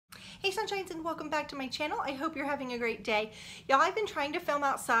Hey Sunshines, and welcome back to my channel. I hope you're having a great day. Y'all, I've been trying to film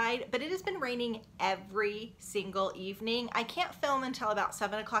outside, but it has been raining every single evening. I can't film until about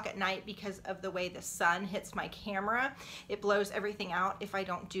 7 o'clock at night because of the way the sun hits my camera. It blows everything out if I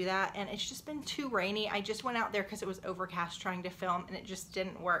don't do that, and it's just been too rainy. I just went out there because it was overcast trying to film, and it just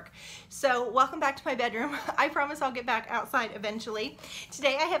didn't work. So welcome back to my bedroom. I promise I'll get back outside eventually.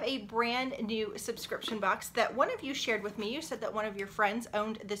 Today I have a brand new subscription box that one of you shared with me. You said that one of your friends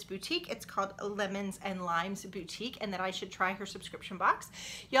owned this boutique. It's called Lemons and Limes Boutique, and that I should try her subscription box.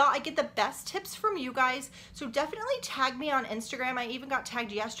 Y'all, I get the best tips from you guys, so definitely tag me on Instagram. I even got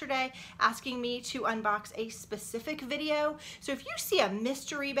tagged yesterday asking me to unbox a specific video. So if you see a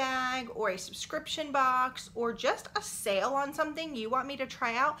mystery bag or a subscription box or just a sale on something you want me to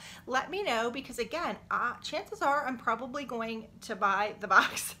try out, let me know, because again, chances are I'm probably going to buy the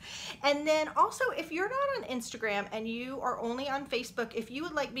box. And then also, if you're not on Instagram and you are only on Facebook, if you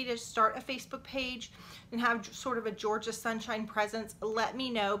would like me to start a Facebook page and have sort of a Georgia Sunshine presence, let me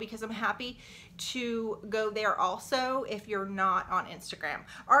know, because I'm happy to go there also if you're not on Instagram.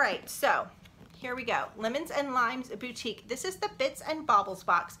 All right, so here we go. Lemons and Limes Boutique. This is the Bits and Baubles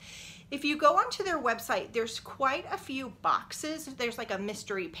box. If you go onto their website, there's quite a few boxes. There's like a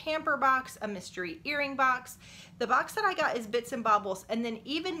mystery pamper box, a mystery earring box. The box that I got is Bits and Baubles, and then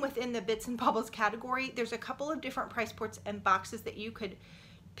even within the Bits and Baubles category, there's a couple of different price points and boxes that you could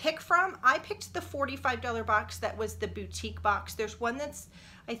pick from. I picked the $45 box that was the boutique box. There's one that's,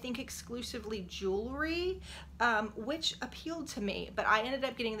 I think, exclusively jewelry, which appealed to me, but I ended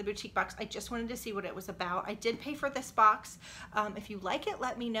up getting the boutique box. I just wanted to see what it was about. I did pay for this box. If you like it,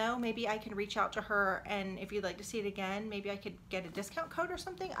 let me know. Maybe I can reach out to her, and if you'd like to see it again, maybe I could get a discount code or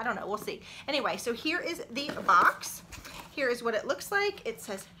something. I don't know, we'll see. Anyway, so here is the box. Here is what it looks like. It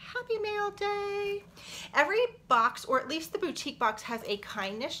says Happy Mail Day. Every box, or at least the boutique box, has a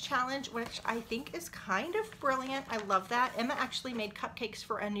kindness challenge, which I think is kind of brilliant. I love that. Emma actually made cupcakes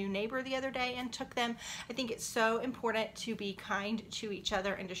for a new neighbor the other day and took them. I think it's so important to be kind to each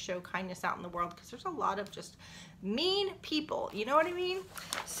other and to show kindness out in the world, because there's a lot of just mean people, you know what I mean?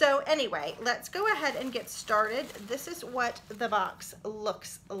 So anyway, let's go ahead and get started. This is what the box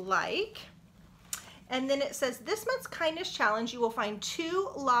looks like. And then it says, this month's kindness challenge, you will find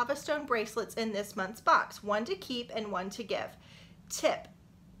 2 lava stone bracelets in this month's box, one to keep and one to give. Tip,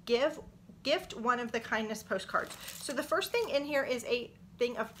 gift one of the kindness postcards. So the first thing in here is a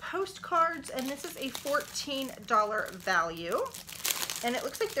thing of postcards, and this is a $14 value. And it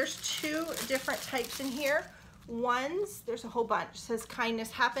looks like there's 2 different types in here. One's, there's a whole bunch, says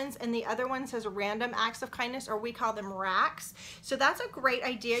kindness happens, and the other one says random acts of kindness, or we call them racks. So that's a great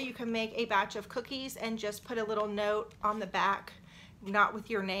idea. You can make a batch of cookies and just put a little note on the back, not with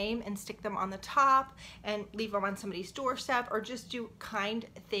your name, and stick them on the top and leave them on somebody's doorstep, or just do kind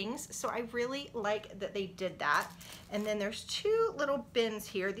things. So I really like that they did that. And then there's 2 little bins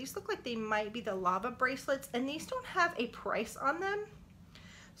here. These look like they might be the lava bracelets, and these don't have a price on them,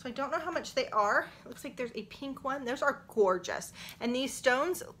 so I don't know how much they are. It looks like there's a pink one. Those are gorgeous. And these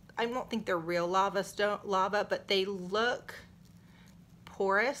stones, I don't think they're real lava, but they look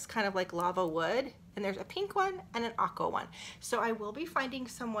porous, kind of like lava wood. And there's a pink one and an aqua one. So I will be finding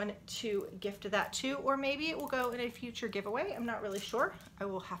someone to gift that to, or maybe it will go in a future giveaway. I'm not really sure. I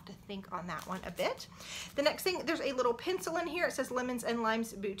will have to think on that one a bit. The next thing, there's a little pencil in here. It says Lemons and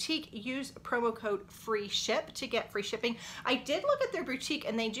Limes Boutique. Use promo code FREESHIP to get free shipping. I did look at their boutique,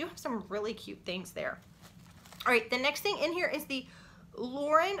 and they do have some really cute things there. All right, the next thing in here is the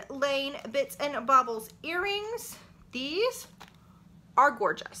Lauren Lane Bits and Baubles earrings. These are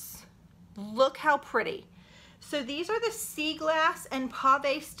gorgeous. Look how pretty. So these are the sea glass and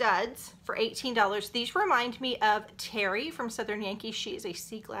pave studs for $18. These remind me of Terry from Southern Yankee. She is a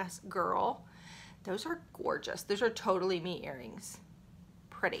sea glass girl. Those are gorgeous. Those are totally me earrings.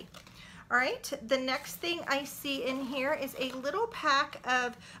 Pretty. All right, the next thing I see in here is a little pack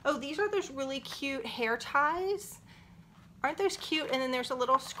of, oh, these are those really cute hair ties. Aren't those cute? And then there's a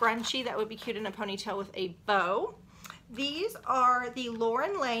little scrunchie that would be cute in a ponytail with a bow. These are the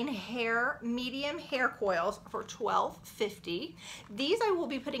Lauren Lane medium hair coils for $12.50. These I will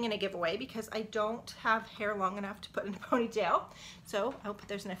be putting in a giveaway because I don't have hair long enough to put in a ponytail. So I'll put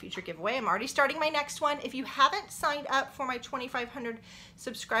those in a future giveaway. I'm already starting my next one. If you haven't signed up for my 2,500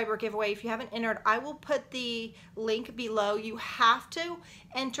 subscriber giveaway, if you haven't entered, I will put the link below. You have to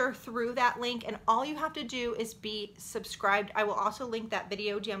enter through that link, and all you have to do is be subscribed. I will also link that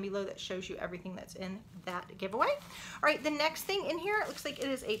video down below that shows you everything that's in that giveaway. All right, the next thing in here, it looks like it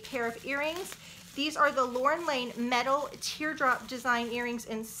is a pair of earrings. These are the Lauren Lane metal teardrop design earrings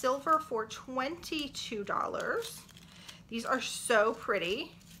in silver for $22. These are so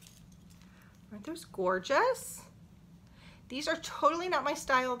pretty. Aren't those gorgeous? These are totally not my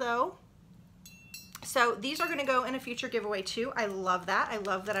style though. So these are gonna go in a future giveaway too. I love that. I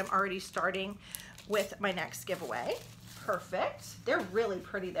love that I'm already starting with my next giveaway. Perfect. They're really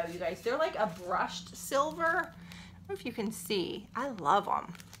pretty though, you guys. They're like a brushed silver. I don't know if you can see. I love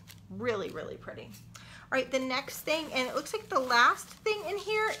them. Really, really pretty. All right, the next thing, and it looks like the last thing in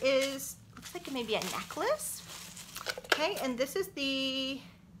here is, looks like maybe a necklace. Okay, and this is the,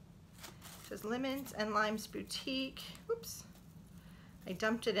 it says Lemons and Limes Boutique. Oops. I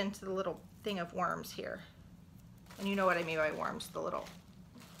dumped it into the little thing of worms here. And you know what I mean by worms, the little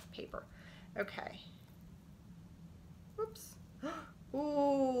paper. Okay. Oops.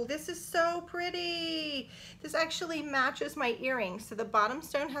 Ooh, this is so pretty. This actually matches my earrings. So the bottom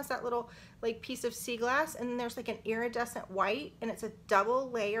stone has that little like piece of sea glass, and then there's like an iridescent white, and it's a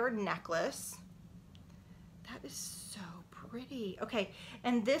double layered necklace. That is so pretty. Okay,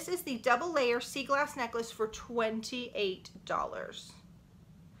 and this is the double layer sea glass necklace for $28.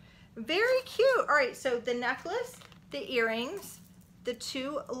 Very cute. All right, so the necklace, the earrings, the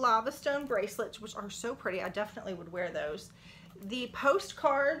 2 lava stone bracelets, which are so pretty. I definitely would wear those. The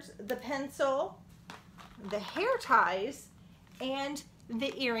postcards, the pencil, the hair ties, and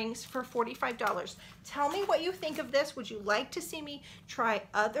the earrings for $45. Tell me what you think of this. Would you like to see me try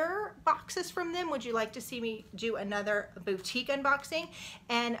other boxes from them? Would you like to see me do another boutique unboxing?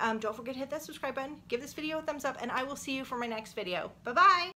 And don't forget to hit that subscribe button, give this video a thumbs up, and I will see you for my next video. Bye-bye.